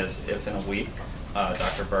question is, if in a week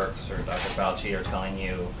Dr. Birx or Dr. Fauci are telling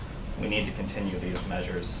you we need to continue these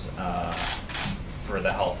measures for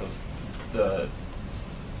the health of the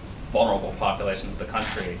vulnerable populations of the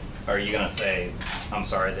country, are you going to say, I'm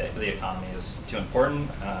sorry, the economy is too important?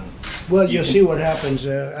 Well, you'll see what happens.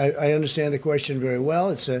 I understand the question very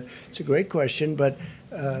well. It's a great question, but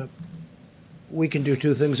we can do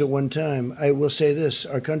 2 things at one time. I will say this: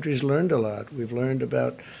 our country's learned a lot. We've learned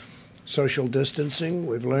about social distancing.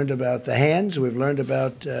 We've learned about the hands. We've learned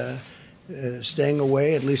about staying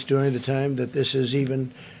away, at least during the time that this is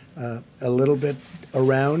even a little bit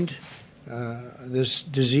around. This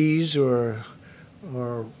disease, or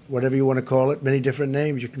whatever you want to call it, many different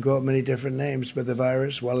names. You can call it many different names, but the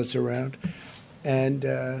virus, while it's around. And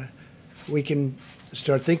we can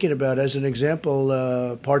start thinking about, as an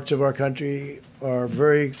example, parts of our country are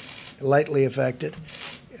very lightly affected,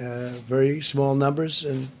 very small numbers.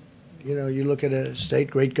 And, you know, you look at a state,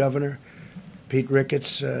 great governor, Pete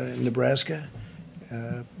Ricketts in Nebraska.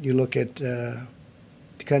 You look at the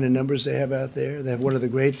kind of numbers they have out there. They have one of the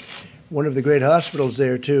great hospitals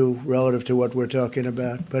there too, relative to what we're talking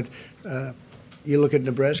about. But you look at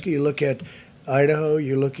Nebraska, you look at Idaho,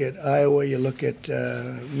 you look at Iowa, you look at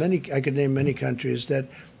I could name many countries that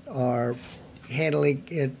are handling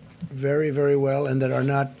it very, very well, and that are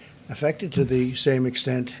not affected to the same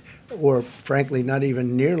extent, or frankly, not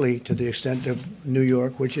even nearly to the extent of New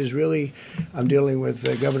York, which is really, I'm dealing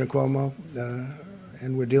with Governor Cuomo,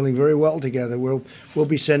 and we're dealing very well together. We'll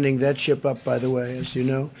be sending that ship up, by the way, as you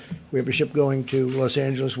know. We have a ship going to Los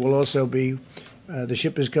Angeles. We'll also be, the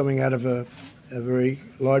ship is coming out of a very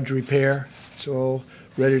large repair. It's all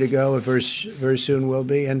ready to go, and very soon will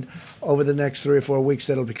be. And over the next 3 or 4 weeks,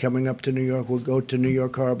 that'll be coming up to New York. We'll go to New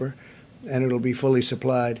York Harbor, and it'll be fully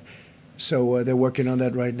supplied. So they're working on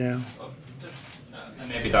that right now. And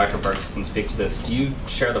maybe Dr. Birx can speak to this. Do you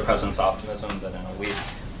share the President's optimism that in a week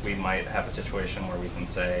we might have a situation where we can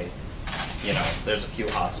say, you know, there's a few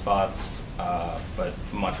hot spots, but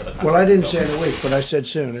much of the country. Well, I didn't will say in a week, but I said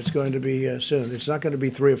soon. It's going to be soon. It's not going to be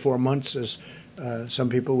 3 or 4 months, as some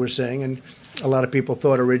people were saying, and a lot of people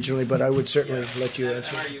thought originally, but I would certainly let you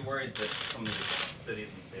answer. And are you worried that some of the cities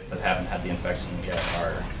and states that haven't had the infection yet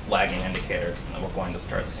are lagging indicators and that we're going to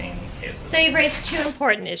start seeing cases? So you've raised two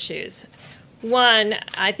important issues. One,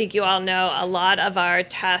 I think you all know a lot of our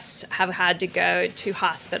tests have had to go to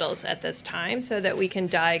hospitals at this time so that we can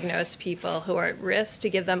diagnose people who are at risk, to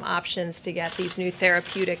give them options to get these new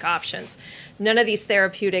therapeutic options. None of these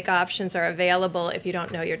therapeutic options are available if you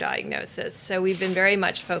don't know your diagnosis. So we've been very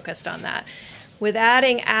much focused on that. With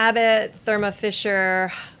adding Abbott, Thermo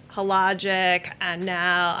Fisher, Hologic, and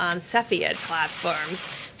now Cepheid platforms.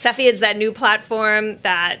 Cepheid's that new platform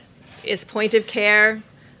that is point of care,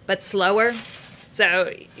 but slower.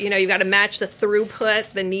 So, you've got to match the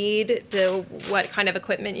throughput, the need to what kind of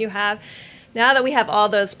equipment you have. Now that we have all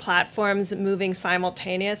those platforms moving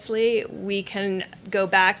simultaneously, we can go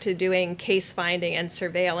back to doing case finding and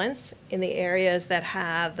surveillance in the areas that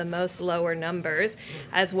have the most lower numbers,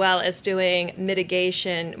 as well as doing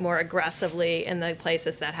mitigation more aggressively in the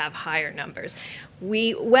places that have higher numbers.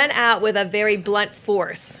 We went out with a very blunt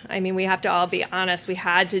force. I mean, we have to all be honest. We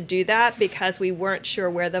had to do that because we weren't sure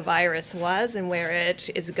where the virus was and where it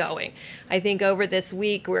is going. I think over this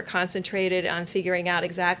week, we're concentrated on figuring out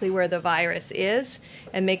exactly where the virus is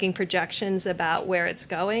and making projections about where it's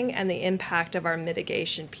going and the impact of our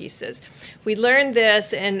mitigation pieces. We learned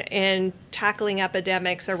this in tackling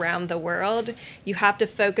epidemics around the world. You have to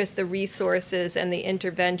focus the resources and the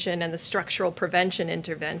intervention and the structural prevention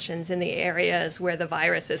interventions in the areas where the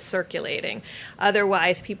virus is circulating.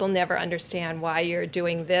 Otherwise, people never understand why you're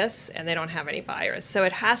doing this and they don't have any virus. So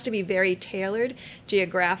it has to be very tailored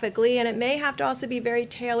geographically, and it may have to also be very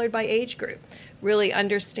tailored by age group, really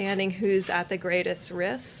understanding who's at the greatest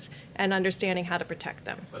risk and understanding how to protect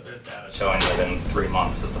them. But there's data showing that in 3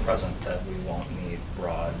 months, as the president said, we won't need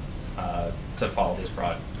to follow these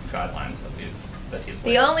broad guidelines that he's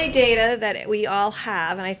laid The out. only data that we all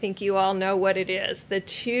have, and I think you all know what it is, the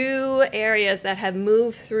two areas that have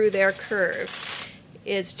moved through their curve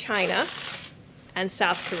is China and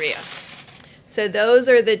South Korea. So those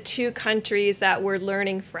are the two countries that we're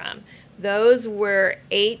learning from. Those were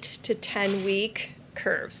 8 to 10 week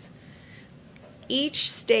curves.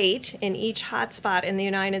 Each state in each hotspot in the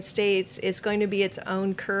United States is going to be its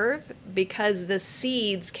own curve because the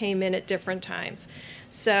seeds came in at different times.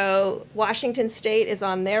 So Washington State is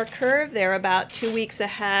on their curve. They're about 2 weeks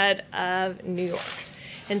ahead of New York.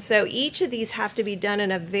 And so each of these have to be done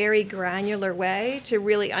in a very granular way to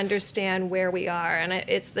really understand where we are. And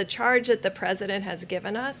it's the charge that the president has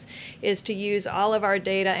given us is to use all of our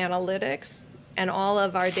data analytics and all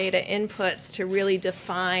of our data inputs to really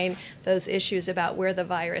define those issues about where the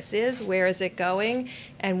virus is, where is it going,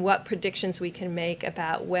 and what predictions we can make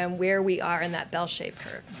about where we are in that bell-shaped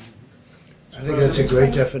curve. I think that's a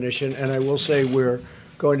great definition, and I will say we're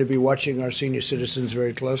going to be watching our senior citizens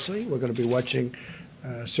very closely. We're going to be watching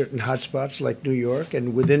certain hotspots like New York,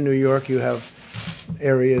 and within New York you have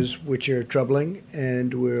areas which are troubling,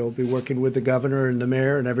 and we'll be working with the governor and the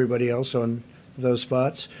mayor and everybody else on those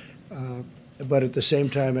spots. But at the same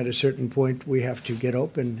time, at a certain point, we have to get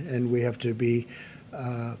open and we have to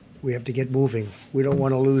get moving. We don't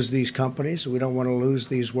want to lose these companies. We don't want to lose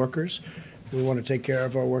these workers. We want to take care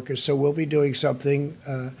of our workers. So we'll be doing something,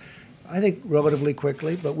 I think, relatively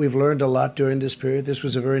quickly, but we've learned a lot during this period. This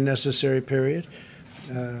was a very necessary period.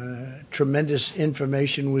 Tremendous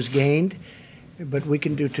information was gained, but we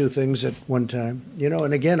can do two things at one time.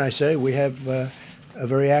 And again, I say we have a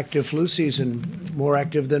very active flu season, more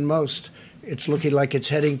active than most. It's looking like it's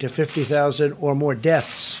heading to 50,000 or more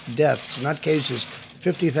deaths, not cases,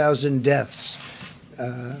 50,000 deaths,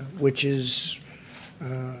 which is,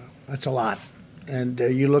 that's a lot. And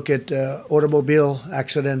you look at automobile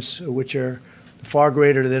accidents, which are far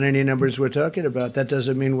greater than any numbers we're talking about. That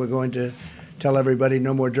doesn't mean we're going to tell everybody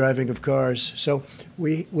no more driving of cars. So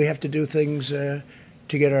we have to do things to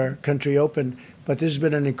get our country open. But this has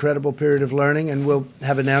been an incredible period of learning, and we'll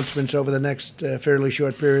have announcements over the next fairly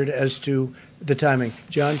short period as to the timing.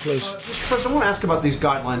 John, please. Mr. President, I want to ask about these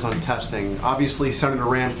guidelines on testing. Obviously, Senator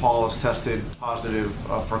Rand Paul has tested positive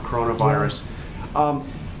for coronavirus,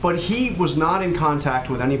 but he was not in contact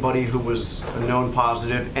with anybody who was known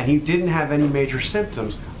positive, and he didn't have any major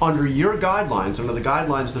symptoms. Under your guidelines, under the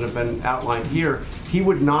guidelines that have been outlined here, he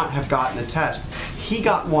would not have gotten a test. He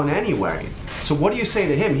got one anyway. So what do you say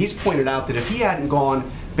to him? He's pointed out that if he hadn't gone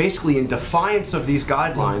basically in defiance of these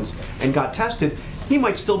guidelines and got tested, he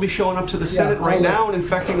might still be showing up to the Senate right now and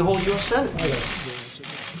infecting the whole U.S. Senate.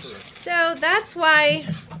 So that's why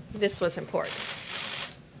this was important.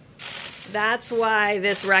 That's why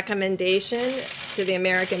this recommendation to the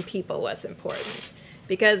American people was important.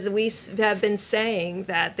 Because we have been saying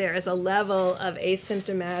that there is a level of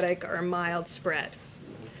asymptomatic or mild spread.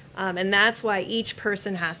 And that's why each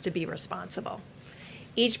person has to be responsible.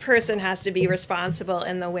 Each person has to be responsible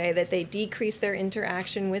in the way that they decrease their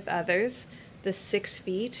interaction with others, the 6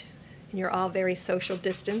 feet, and you're all very social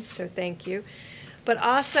distanced, so thank you. But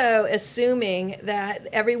also assuming that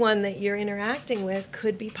everyone that you're interacting with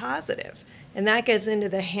could be positive. And that gets into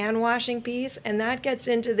the hand washing piece, and that gets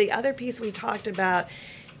into the other piece we talked about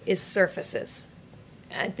is surfaces.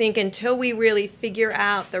 I think until we really figure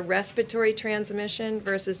out the respiratory transmission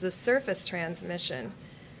versus the surface transmission,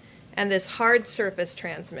 and this hard surface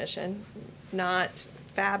transmission, not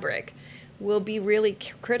fabric, will be really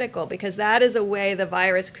critical, because that is a way the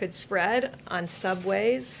virus could spread on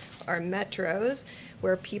subways or metros,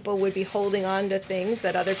 where people would be holding on to things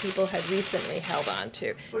that other people had recently held on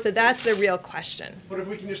to. So that's the real question. But if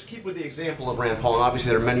we can just keep with the example of Rand Paul, and obviously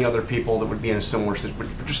there are many other people that would be in a similar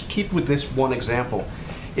situation, but just keep with this one example.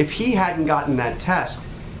 If he hadn't gotten that test,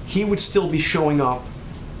 he would still be showing up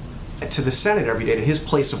to the Senate every day, to his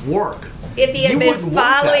place of work. If he had been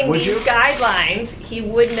following these guidelines, he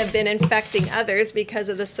wouldn't have been infecting others because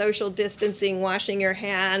of the social distancing, washing your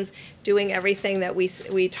hands, doing everything that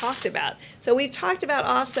we talked about. So we've talked about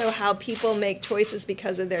also how people make choices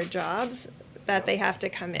because of their jobs, that they have to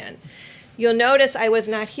come in. You'll notice I was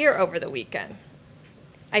not here over the weekend.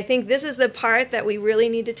 I think this is the part that we really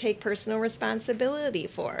need to take personal responsibility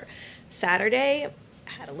for. Saturday, I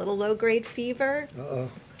had a little low-grade fever. Uh-oh.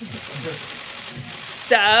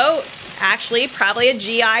 So, actually, probably a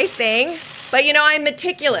GI thing. But, you know, I'm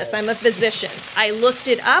meticulous. I'm a physician. I looked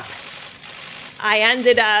it up. I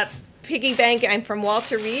ended up piggy banking. I'm from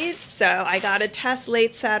Walter Reed, so I got a test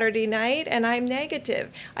late Saturday night, and I'm negative.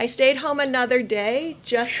 I stayed home another day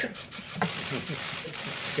just to...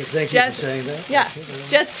 Thank you for saying that. Yeah,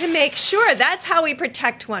 just to make sure. That's how we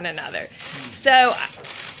protect one another. So,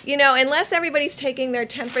 you know, unless everybody's taking their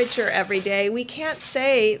temperature every day, we can't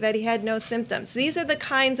say that he had no symptoms. These are the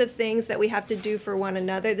kinds of things that we have to do for one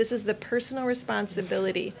another. This is the personal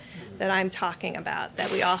responsibility that I'm talking about, that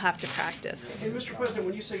we all have to practice. Hey, Mr. President,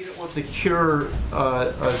 when you say you don't want the cure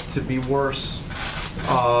to be worse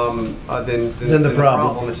than the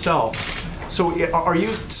problem itself, so are you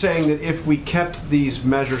saying that if we kept these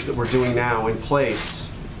measures that we're doing now in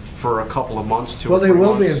place for a couple of months, 2 or 3 months?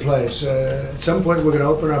 Well, they will be in place. At some point, we're going to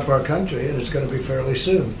open up our country, and it's going to be fairly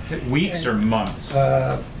soon. Weeks or months?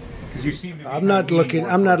 Because you seem to be I'm not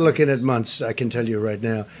looking at months. I can tell you right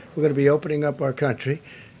now. We're going to be opening up our country,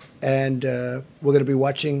 and we're going to be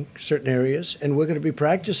watching certain areas, and we're going to be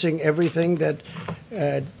practicing everything that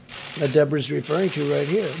Deborah's referring to right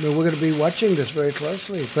here. I mean, we're going to be watching this very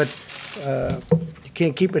closely, but you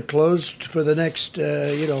can't keep it closed for the next,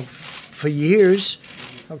 for years.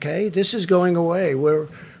 Okay, this is going away. We're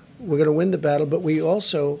going to win the battle, but we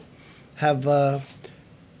also have,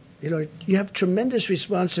 you have tremendous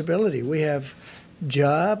responsibility. We have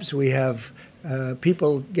jobs. We have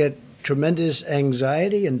people get tremendous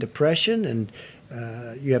anxiety and depression, and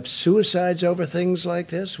you have suicides over things like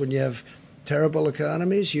this. When you have terrible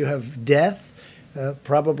economies, you have death.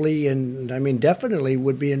 Probably, and I mean definitely,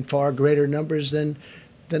 would be in far greater numbers than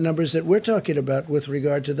the numbers that we're talking about with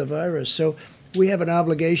regard to the virus. So we have an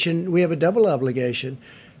obligation. We have a double obligation.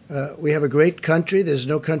 We have a great country. There's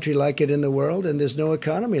no country like it in the world, and there's no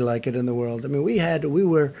economy like it in the world. I mean,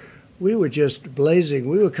 we were just blazing.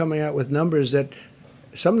 We were coming out with numbers that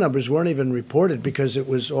some numbers weren't even reported because it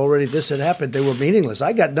was already this had happened. They were meaningless.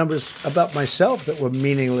 I got numbers about myself that were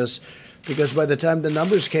meaningless, because by the time the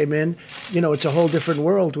numbers came in, it's a whole different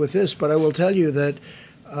world with this. But I will tell you that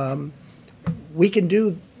we can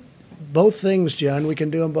do both things, John. We can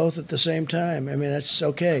do them both at the same time. I mean, that's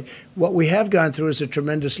okay. What we have gone through is a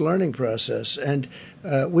tremendous learning process. And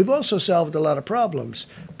we've also solved a lot of problems.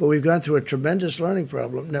 But we've gone through a tremendous learning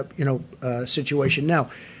situation.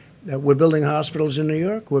 Now, we're building hospitals in New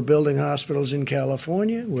York. We're building hospitals in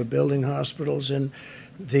California. We're building hospitals in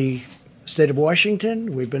the state of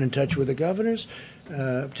Washington. We've been in touch with the governors.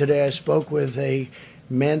 Today I spoke with a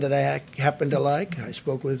man that I happen to like. I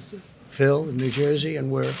spoke with Phil in New Jersey,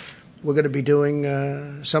 and we're going to be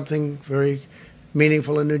doing something very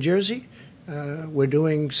meaningful in New Jersey. We're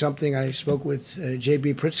doing something. I spoke with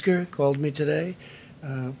J.B. Pritzker, called me today.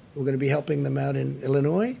 We're going to be helping them out in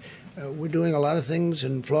Illinois. We're doing a lot of things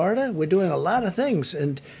in Florida. We're doing a lot of things.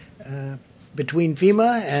 And between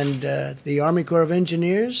FEMA and the Army Corps of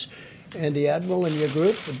Engineers and the Admiral in your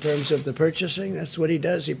group, in terms of the purchasing, that's what he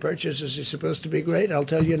does. He purchases. He's supposed to be great. I'll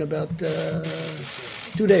tell you in about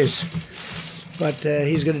 2 days. but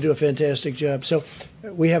he's going to do a fantastic job. So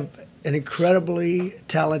we have an incredibly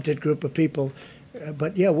talented group of people.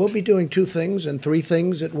 But yeah, we'll be doing 2 things and 3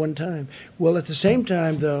 things at one time. Well, at the same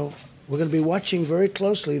time, though, we're going to be watching very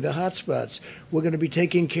closely the hotspots. We're going to be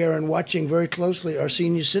taking care and watching very closely our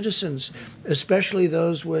senior citizens, especially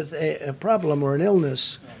those with a problem or an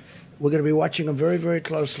illness. We're going to be watching them very, very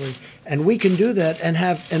closely. And we can do that and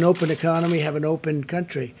have an open economy, have an open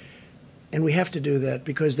country. And we have to do that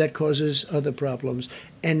because that causes other problems.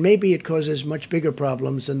 And maybe it causes much bigger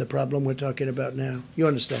problems than the problem we're talking about now. You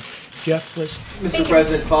understand? Jeff, please. Mr.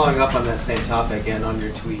 President, following up on that same topic and on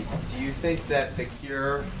your tweet, do you think that the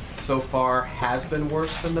cure so far has been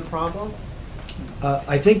worse than the problem?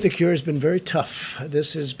 I think the cure has been very tough.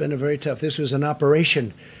 This has been very tough. This was an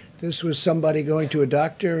operation. This was somebody going to a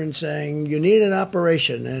doctor and saying, you need an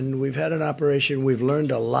operation. And we've had an operation. We've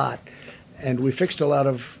learned a lot. And we fixed a lot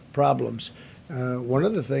of problems. One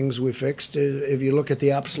of the things we fixed is, if you look at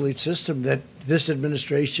the obsolete system that this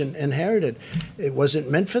administration inherited, it wasn't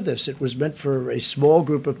meant for this. It was meant for a small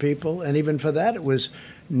group of people, and even for that, it was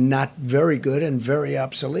not very good and very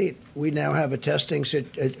obsolete. We now have a testing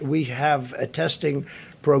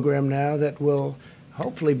program now that will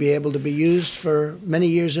hopefully be able to be used for many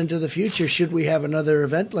years into the future. Should we have another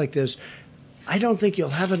event like this? I don't think you'll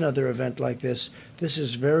have another event like this. This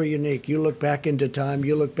is very unique. You look back into time,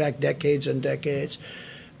 you look back decades and decades.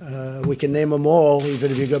 We can name them all,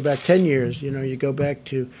 even if you go back 10 years. You know, you go back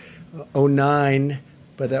to '09,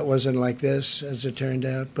 but that wasn't like this, as it turned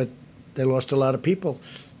out. But they lost a lot of people.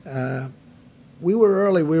 We were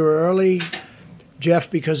early. We were early, Jeff,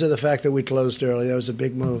 because of the fact that we closed early. That was a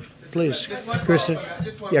big move. Please, Kristen.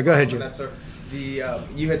 Yeah, go ahead, Jim.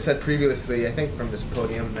 You had said previously, I think from this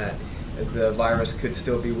podium, that the virus could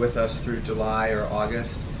still be with us through July or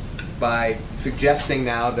August. By suggesting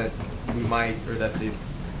now that we might, or that the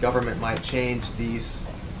government might change these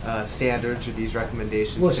standards or these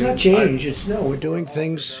recommendations. Well, it's not change. It's no. We're doing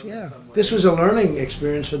things. Yeah, this was a learning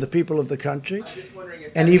experience for the people of the country,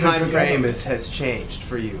 and even time frame has changed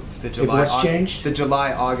for you. The July, changed? The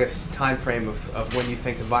July-August time frame of when you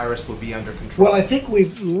think the virus will be under control. Well, I think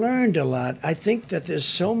we've learned a lot. I think that there's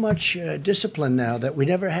so much discipline now that we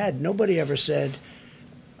never had. Nobody ever said,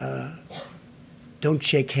 don't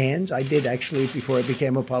shake hands. I did, actually, before I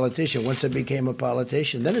became a politician. Once I became a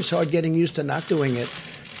politician, then it's hard getting used to not doing it,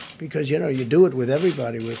 because, you know, you do it with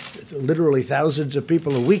everybody, with literally thousands of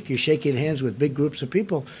people a week. You're shaking hands with big groups of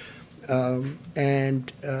people. You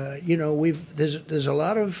know, there's a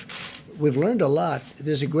lot of, we've learned a lot.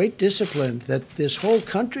 There's a great discipline that this whole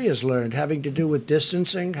country has learned, having to do with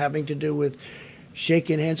distancing, having to do with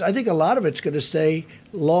shaking hands. I think a lot of it's going to stay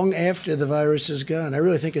long after the virus is gone. I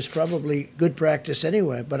really think it's probably good practice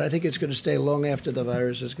anyway, but I think it's going to stay long after the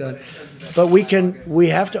virus is gone. But we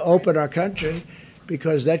have to open our country,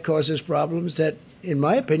 because that causes problems that, in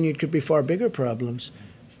my opinion, could be far bigger problems,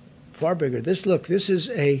 far bigger. This is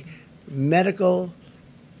a medical,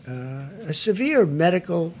 a severe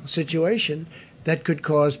medical situation that could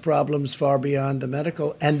cause problems far beyond the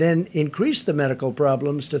medical, and then increase the medical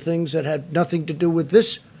problems to things that had nothing to do with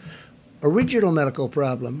this original medical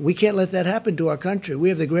problem. We can't let that happen to our country. We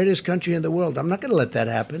have the greatest country in the world. I'm not going to let that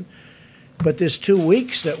happen. But this 2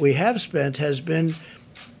 weeks that we have spent has been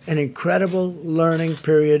an incredible learning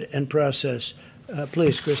period and process.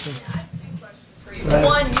 Please, Kristen. I have 2 questions for you.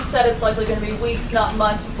 One, you said it's likely going to be weeks, not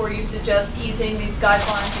months, before you suggest easing these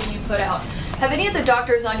guidelines that you put out. Have any of the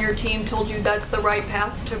doctors on your team told you that's the right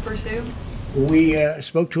path to pursue? We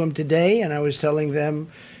spoke to them today, and I was telling them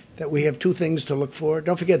that we have 2 things to look for.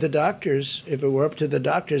 Don't forget the doctors. If it were up to the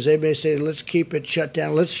doctors, they may say, let's keep it shut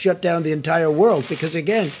down. Let's shut down the entire world, because,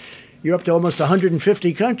 again, you're up to almost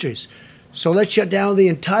 150 countries. So let's shut down the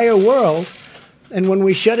entire world, and when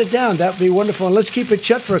we shut it down, that would be wonderful. And let's keep it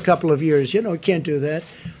shut for a couple of years. You know, you can't do that.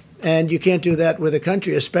 And you can't do that with a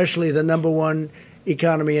country, especially the #1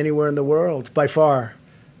 economy anywhere in the world, by far.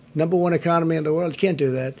 #1 economy in the world. You can't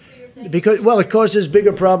do that. Because, well, it causes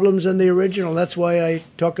bigger problems than the original. That's why I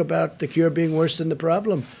talk about the cure being worse than the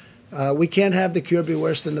problem. We can't have the cure be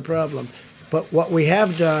worse than the problem. But what we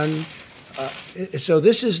have done, so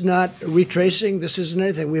this is not retracing, this isn't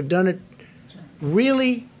anything. We've done it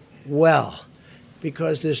really well,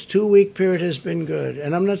 because this 2-week period has been good.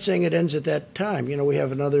 And I'm not saying it ends at that time. You know, we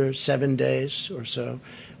have another 7 days or so.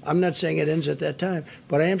 I'm not saying it ends at that time.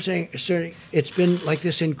 But I am saying it's been like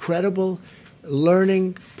this incredible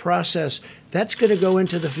learning process. That's going to go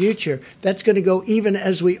into the future. That's going to go even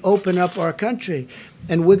as we open up our country.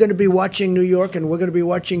 And we're going to be watching New York, and we're going to be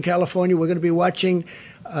watching California. We're going to be watching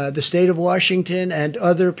the state of Washington and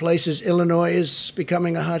other places. Illinois is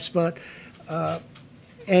becoming a hot spot.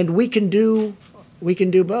 And we can do we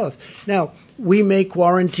can do both. Now, we may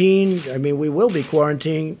quarantine, I mean, we will be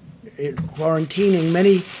quarantining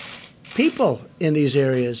many people in these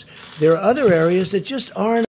areas. There are other areas that just aren't